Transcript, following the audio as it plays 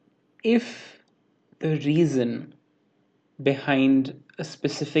if the reason behind a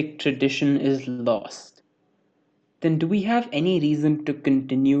specific tradition is lost, then do we have any reason to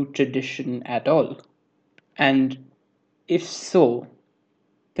continue tradition at all? And if so,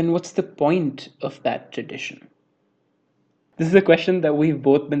 then what's the point of that tradition? This is a question that we've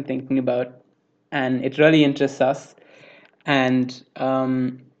both been thinking about, and it really interests us. And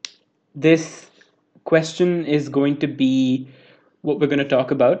this question is going to be what we're going to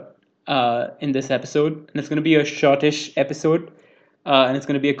talk about in this episode. And it's going to be a shortish episode, and it's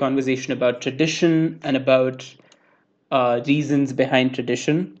going to be a conversation about tradition and about reasons behind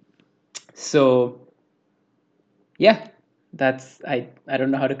tradition. So, yeah, I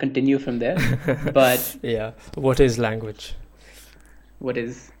don't know how to continue from there, but Yeah. What is language? what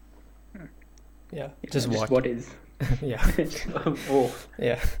is Yeah. just what is Yeah. oh,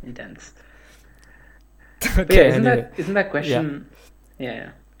 Yeah. intense. But yeah, Okay. Anyway. isn't that Yeah. question? Yeah,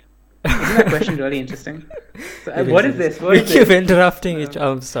 yeah. Isn't that question really interesting? So, It what is. is It is. this? What We is keep this? interrupting each.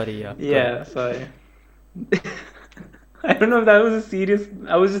 I'm sorry. Yeah. Go ahead. Yeah, sorry. I don't know if that was a serious.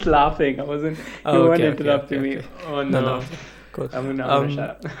 I was just laughing. I wasn't. You Oh, weren't okay. Okay. Okay. interrupting me. Okay. Oh No. No. no. Okay. Cool. I'm gonna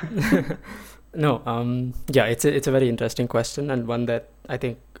shut up. No. Yeah. It's a very interesting question, and one that I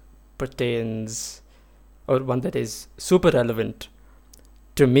think pertains, or one that is super relevant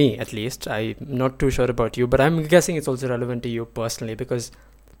to me, at least. I'm not too sure about you, but I'm guessing it's also relevant to you personally, because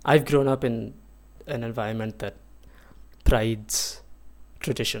I've grown up in an environment that prides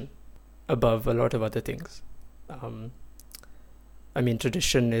tradition above a lot of other things. Um, I mean,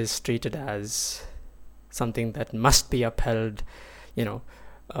 tradition is treated as something that must be upheld, you know,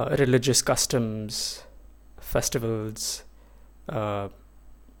 religious customs, festivals, uh,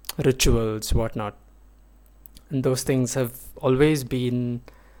 rituals, whatnot. And those things have always been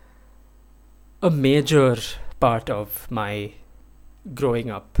a major part of my growing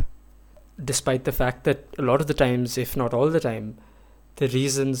up, despite the fact that a lot of the times, if not all the time, the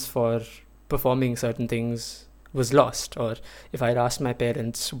reasons for performing certain things was lost. Or if I'd asked my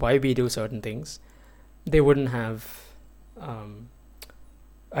parents why we do certain things, they wouldn't have. Um,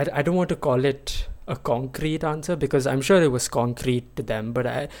 I don't want to call it a concrete answer, because I'm sure it was concrete to them,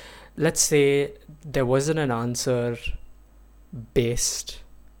 but let's say there wasn't an answer based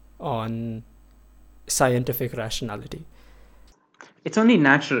on scientific rationality. It's only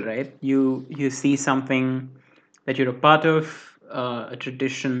natural, right? You see something that you're a part of, a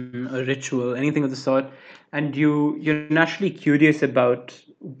tradition, a ritual, anything of the sort, and you're naturally curious about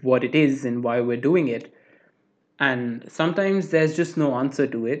what it is and why we're doing it. And sometimes there's just no answer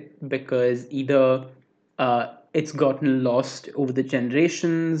to it because either it's gotten lost over the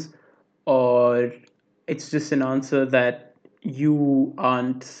generations, or it's just an answer that you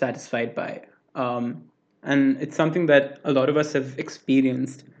aren't satisfied by. And it's something that a lot of us have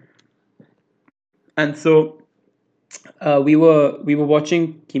experienced. And so we were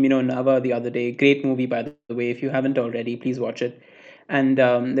watching Kimi no Nawa the other day. Great movie, by the way. If you haven't already, please watch it. And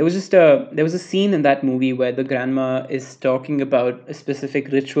there was a scene in that movie where the grandma is talking about a specific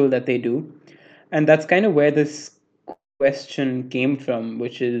ritual that they do, and that's kind of where this question came from,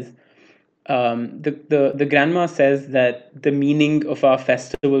 which is the grandma says that the meaning of our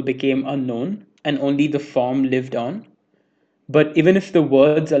festival became unknown and only the form lived on. But even if the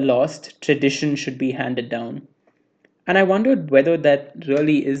words are lost, tradition should be handed down. And I wondered whether that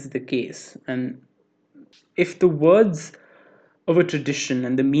really is the case. And if the words of a tradition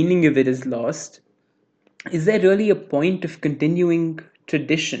and the meaning of it is lost, is there really a point of continuing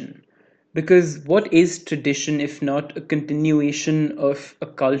tradition? Because what is tradition if not a continuation of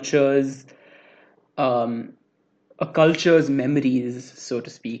um, a culture's memories, so to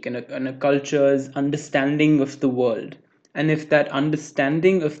speak, and a culture's understanding of the world? And if that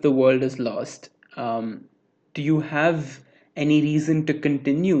understanding of the world is lost, do you have any reason to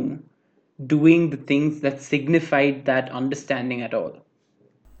continue doing the things that signified that understanding at all?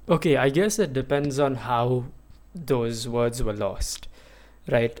 Okay, I guess it depends on how those words were lost,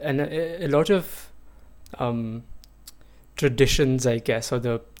 right? And a lot of um, traditions, I guess, or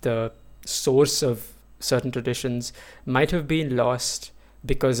the source of certain traditions might have been lost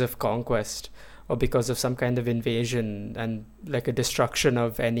because of conquest, or because of some kind of invasion and like a destruction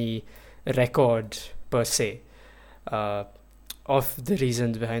of any record per se, uh, of the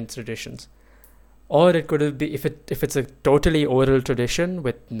reasons behind traditions. Or it could have been, if it's a totally oral tradition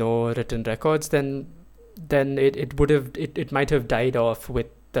with no written records, then it might have died off with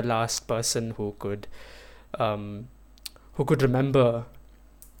the last person um, who could remember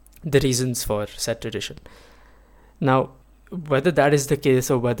the reasons for said tradition. Now, whether that is the case,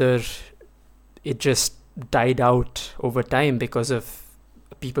 or whether it just died out over time because of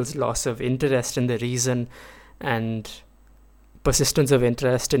people's loss of interest in the reason and persistence of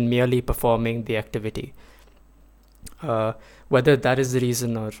interest in merely performing the activity. Whether that is the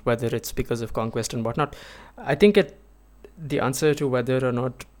reason or whether it's because of conquest and whatnot, I think the answer to whether or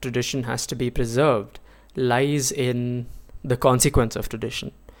not tradition has to be preserved lies in the consequence of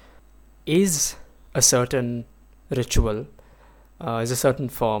tradition. Is a certain ritual, is a certain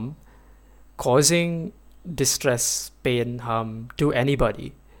form causing distress, pain, harm to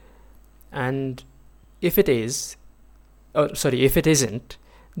anybody? And if it is, if it isn't,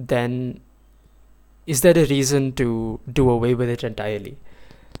 then is there a reason to do away with it entirely?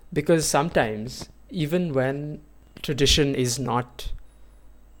 Because sometimes, even when tradition is not,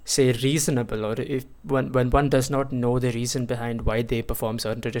 say, reasonable, or if when one does not know the reason behind why they perform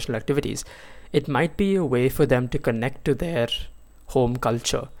certain traditional activities, it might be a way for them to connect to their home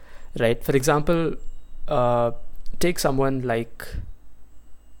culture, right? For example, take someone like,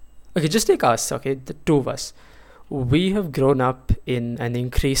 okay, just take us, okay, the two of us. We have grown up in an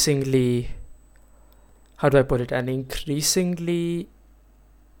increasingly, how do I put it, an increasingly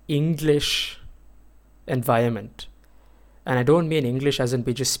English environment. And I don't mean English as in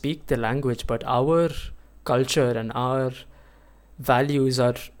we just speak the language, but our culture and our values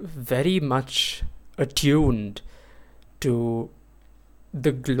are very much attuned to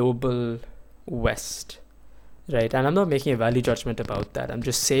the global West, right? And I'm not making a value judgment about that. I'm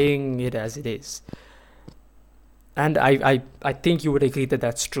just saying it as it is. And I think you would agree that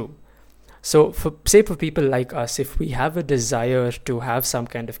that's true. So for people like us, if we have a desire to have some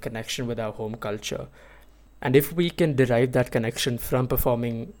kind of connection with our home culture, and if we can derive that connection from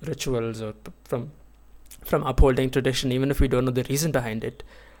performing rituals or from upholding tradition, even if we don't know the reason behind it,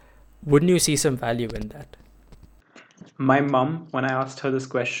 wouldn't you see some value in that? My mum, when I asked her this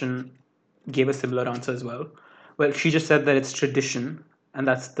question, gave a similar answer as well. Well, she just said that it's tradition, and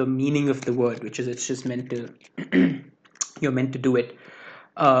that's the meaning of the word, which is it's just meant to, you're meant to do it.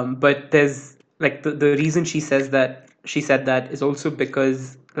 But there's like the reason she said that is also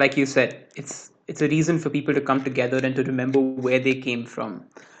because, like you said, it's a reason for people to come together and to remember where they came from.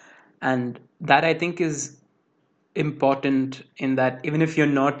 And that, I think, is important, in that even if you're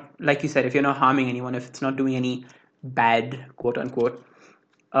not, like you said, if you're not harming anyone, if it's not doing any bad, quote unquote,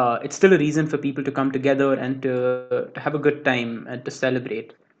 it's still a reason for people to come together and to have a good time and to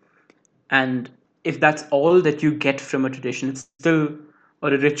celebrate. And if that's all that you get from a tradition, it's still,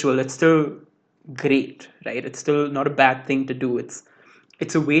 or a ritual, it's still great, right? It's still not a bad thing to do.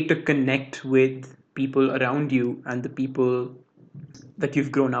 It's a way to connect with people around you and the people that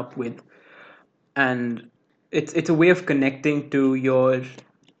you've grown up with. And it's a way of connecting to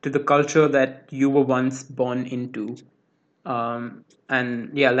the culture that you were once born into.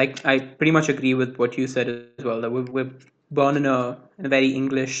 And yeah, like I pretty much agree with what you said as well, that we're born in a very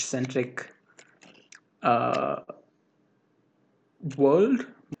English centric uh, world,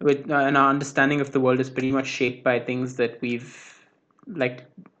 with and our understanding of the world is pretty much shaped by things that we've like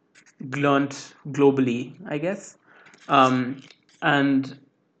learned globally, I guess. And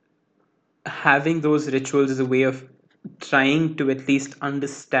having those rituals is a way of trying to at least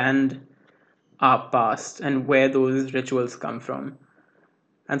understand our past and where those rituals come from.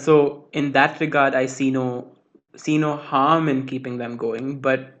 And so in that regard, I see no harm in keeping them going.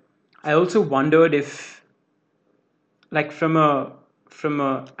 But I also wondered if, like, from a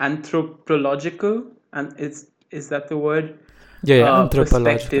anthropological, and is that the word, Yeah,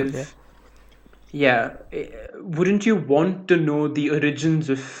 anthropological, yeah. perspective, yeah, wouldn't you want to know the origins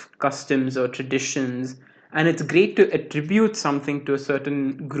of customs or traditions? And it's great to attribute something to a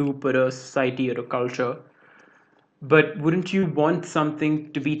certain group or a society or a culture, but wouldn't you want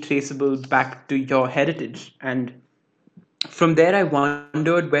something to be traceable back to your heritage? And from there, I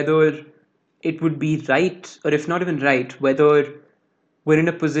wondered whether it would be right, or if not even right, whether we're in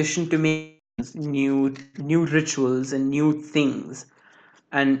a position to make new rituals and new things.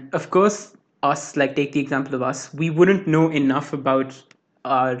 And of course, us, like, take the example of us, we wouldn't know enough about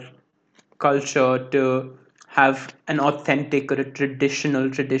our culture to have an authentic or a traditional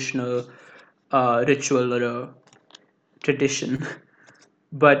ritual or a tradition.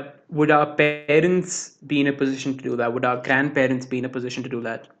 But would our parents be in a position to do that? Would our grandparents be in a position to do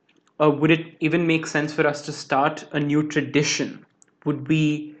that? Or would it even make sense for us to start a new tradition? Would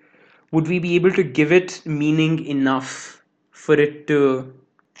we be able to give it meaning enough for it to,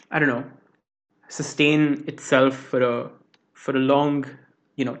 I don't know, sustain itself for a long,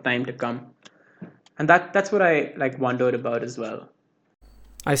 time to come? And that's what I like wondered about as well.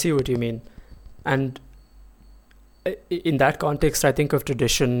 I see what you mean. And in that context, I think of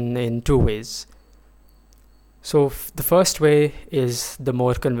tradition in two ways. So the first way is the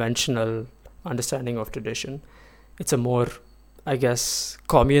more conventional understanding of tradition. It's a more, I guess,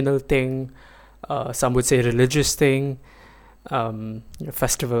 communal thing. Some would say religious thing.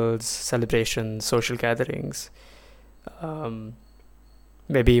 Festivals, celebrations, social gatherings. Um,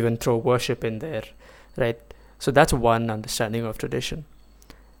 Maybe even throw worship in there, right? So that's one understanding of tradition.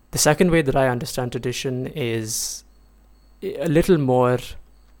 The second way that I understand tradition is a little more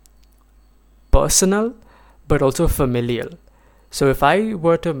personal, but also familial. So if I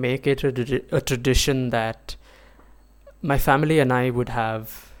were to make it a tradition that my family and I would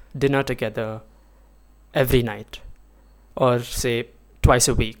have dinner together every night, or say twice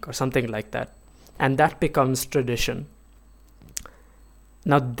a week, or something like that, and that becomes tradition.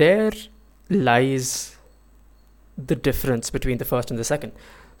 Now, there lies the difference between the first and the second.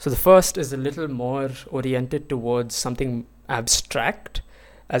 So, the first is a little more oriented towards something abstract,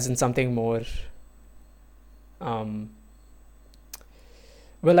 as in something more, well,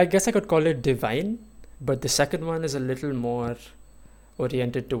 I guess I could call it divine, but the second one is a little more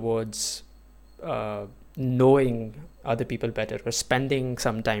oriented towards knowing other people better or spending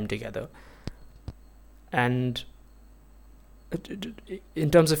some time together. And in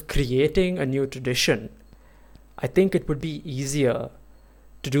terms of creating a new tradition, I think it would be easier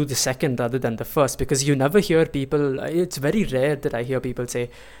to do the second rather than the first, because you never hear people, it's very rare that I hear people say,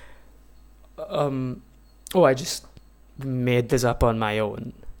 oh, I just made this up on my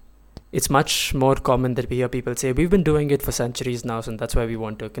own. It's much more common that we hear people say, we've been doing it for centuries now, and that's why we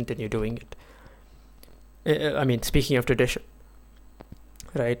want to continue doing it. I mean, speaking of tradition,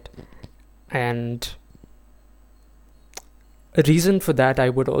 right? And a reason for that, I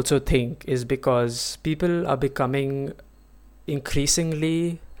would also think, is because people are becoming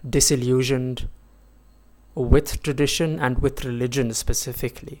increasingly disillusioned with tradition and with religion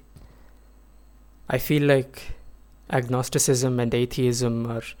specifically. I feel like agnosticism and atheism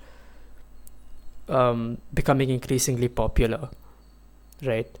are becoming increasingly popular,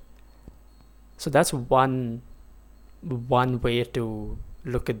 right? So that's one way to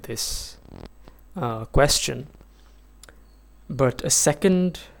look at this question. But a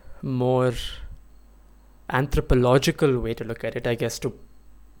second, more anthropological way to look at it, I guess, to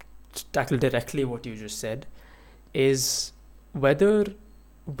tackle directly what you just said, is whether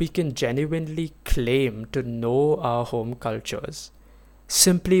we can genuinely claim to know our home cultures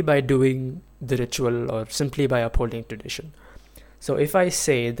simply by doing the ritual or simply by upholding tradition. So if I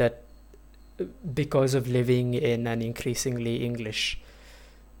say that because of living in an increasingly English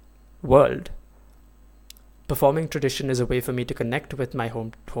world, performing tradition is a way for me to connect with my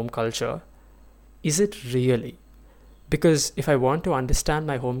home culture, is it really? Because if I want to understand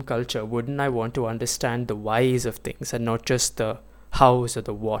my home culture, wouldn't I want to understand the whys of things and not just the hows or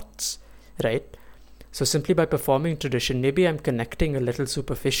the whats, right? So simply by performing tradition, maybe I'm connecting a little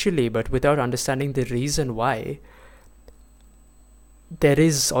superficially, but without understanding the reason why, there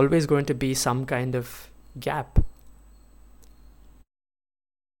is always going to be some kind of gap.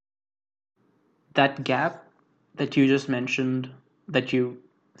 That gap that you just mentioned, that you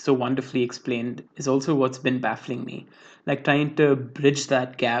so wonderfully explained, is also what's been baffling me. Like trying to bridge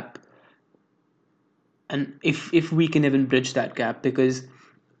that gap, and if we can even bridge that gap, because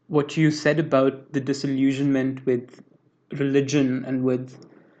what you said about the disillusionment with religion and with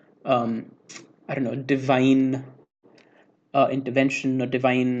um, I don't know, divine intervention or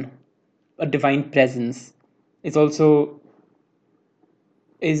divine presence is also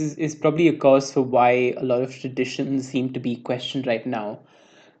is probably a cause for why a lot of traditions seem to be questioned right now.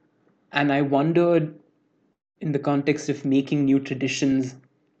 And I wondered, in the context of making new traditions,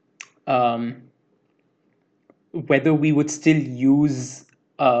 um, whether we would still use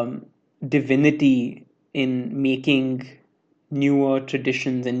divinity in making newer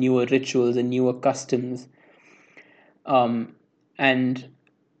traditions and newer rituals and newer customs, um, and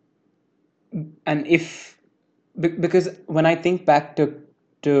if because when I think back to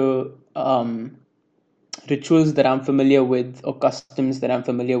rituals that I'm familiar with or customs that I'm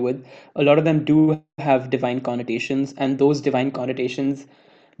familiar with, a lot of them do have divine connotations, and those divine connotations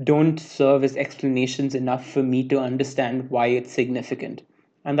don't serve as explanations enough for me to understand why it's significant.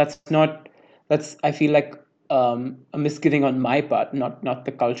 And that's I feel like a misgiving on my part, not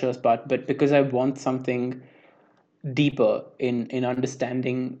the culture's part, but because I want something deeper in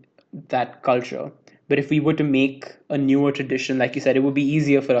understanding that culture. But if we were to make a newer tradition, like you said, it would be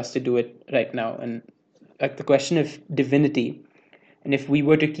easier for us to do it right now. And like the question of divinity, and if we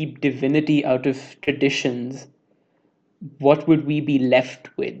were to keep divinity out of traditions, what would we be left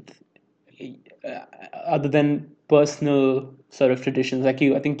with, uh, other than personal sort of traditions? Like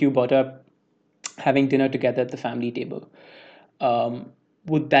you, I think you brought up having dinner together at the family table.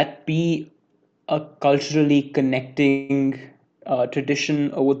 Would that be a culturally connecting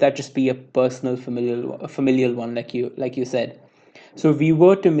tradition, or would that just be a personal familial one, like you said? So if we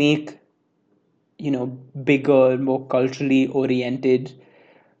were to make, bigger, more culturally oriented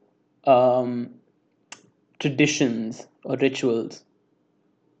um, traditions or rituals,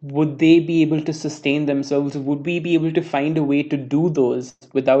 would they be able to sustain themselves? Would we be able to find a way to do those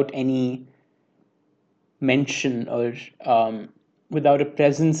without any mention, or without a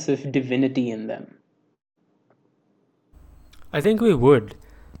presence of divinity in them? I think we would,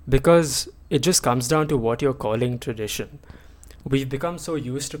 because it just comes down to what you're calling tradition. We've become so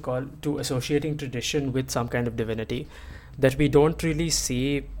used to associating tradition with some kind of divinity that we don't really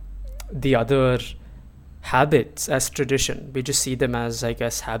see the other habits as tradition. We just see them as, I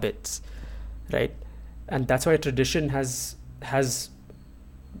guess, habits, right? And that's why tradition has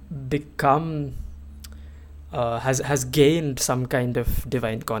become has gained some kind of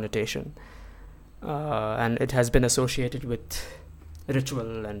divine connotation, and it has been associated with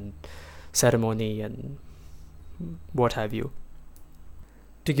ritual and ceremony and what have you.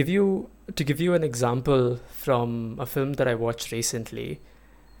 To give you an example from a film that I watched recently,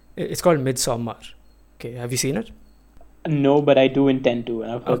 it's called Midsommar. Okay, have you seen it? No, but I do intend to,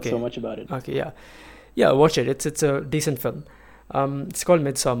 and I've heard so Okay, much about it. okay, yeah, watch it. It's a decent film. It's called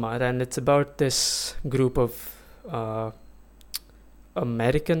Midsommar, and it's about this group of uh,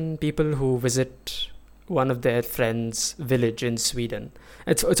 American people who visit one of their friends' village in Sweden.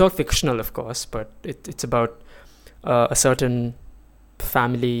 It's all fictional, of course, but it's about a certain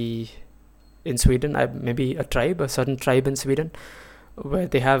family in Sweden, maybe a certain tribe in Sweden, where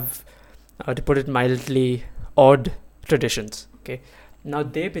they have, to put it mildly, odd traditions. Okay, now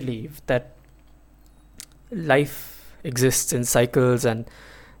they believe that life exists in cycles, and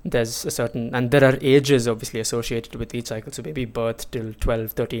there are ages obviously associated with each cycle, so maybe birth till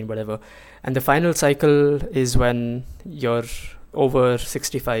 12, 13, whatever, and the final cycle is when you're over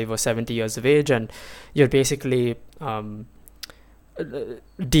 65 or 70 years of age, and you're basically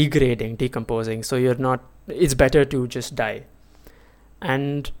degrading, decomposing, so you're not it's better to just die.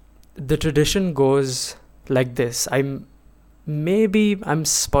 And the tradition goes like this. I'm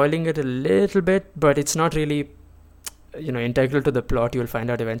spoiling it a little bit, but it's not really integral to the plot. You'll find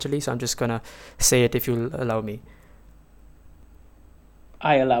out eventually, so I'm just gonna say it if you'll allow me.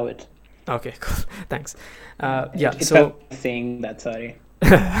 I allow it. Okay, cool. Thanks. Yeah, It so felt like saying that. Sorry.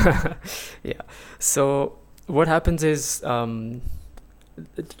 yeah, so what happens is,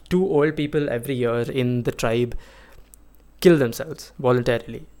 two old people every year in the tribe kill themselves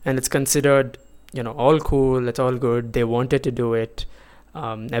voluntarily, and it's considered all cool, it's all good, they wanted to do it.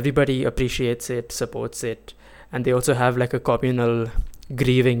 Everybody appreciates it, supports it, and they also have like a communal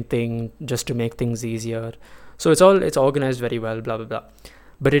grieving thing just to make things easier. So it's organized very well, blah blah blah,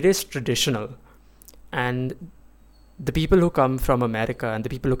 but it is traditional. And the people who come from America and the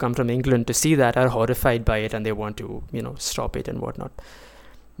people who come from England to see that are horrified by it, and they want to stop it and whatnot,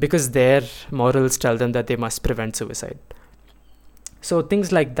 because their morals tell them that they must prevent suicide. So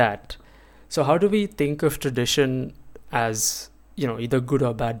things like that. So how do we think of tradition as either good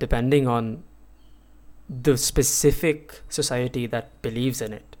or bad, depending on the specific society that believes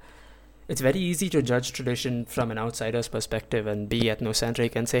in it? It's very easy to judge tradition from an outsider's perspective and be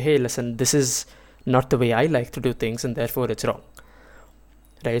ethnocentric and say, hey, listen, this is not the way I like to do things, and therefore it's wrong,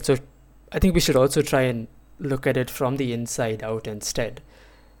 right? So I think we should also try and look at it from the inside out instead.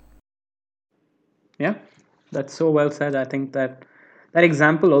 Yeah, that's so well said. I think that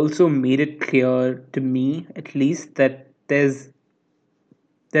example also made it clear to me, at least, that there's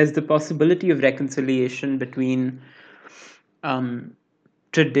the possibility of reconciliation between um,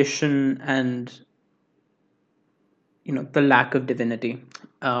 tradition and the lack of divinity.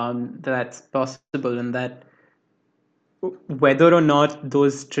 That's possible, and that whether or not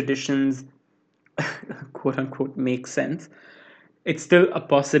those traditions quote unquote make sense, it's still a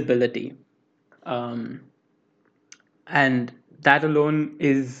possibility. Um, and that alone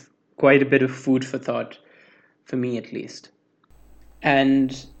is quite a bit of food for thought, for me at least.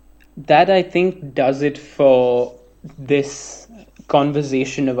 And that, I think, does it for this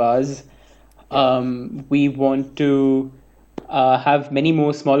conversation of ours. Yeah. We want to have many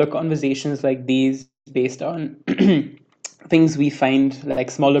more smaller conversations like these, based on things we find,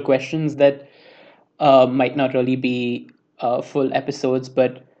 like smaller questions that might not really be full episodes,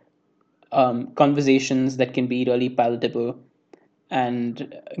 but conversations that can be really palatable.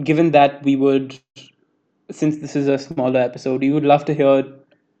 And given that we would, since this is a smaller episode, we would love to hear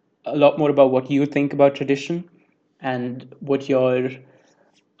a lot more about what you think about tradition, and what your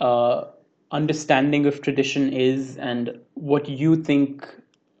uh, understanding of tradition is, and what you think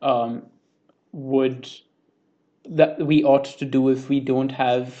would that we ought to do if we don't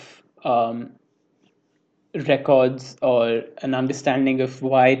have records or an understanding of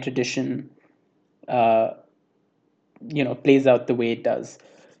why tradition uh, plays out the way it does.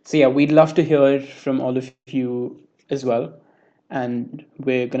 So yeah, we'd love to hear from all of you as well, and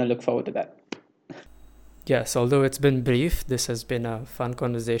we're gonna look forward to that. Yes, although it's been brief, this has been a fun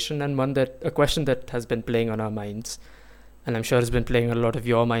conversation and a question that has been playing on our minds, and I'm sure it's been playing on a lot of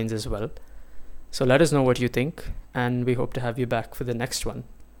your minds as well. So let us know what you think, and we hope to have you back for the next one.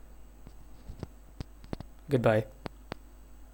 Goodbye.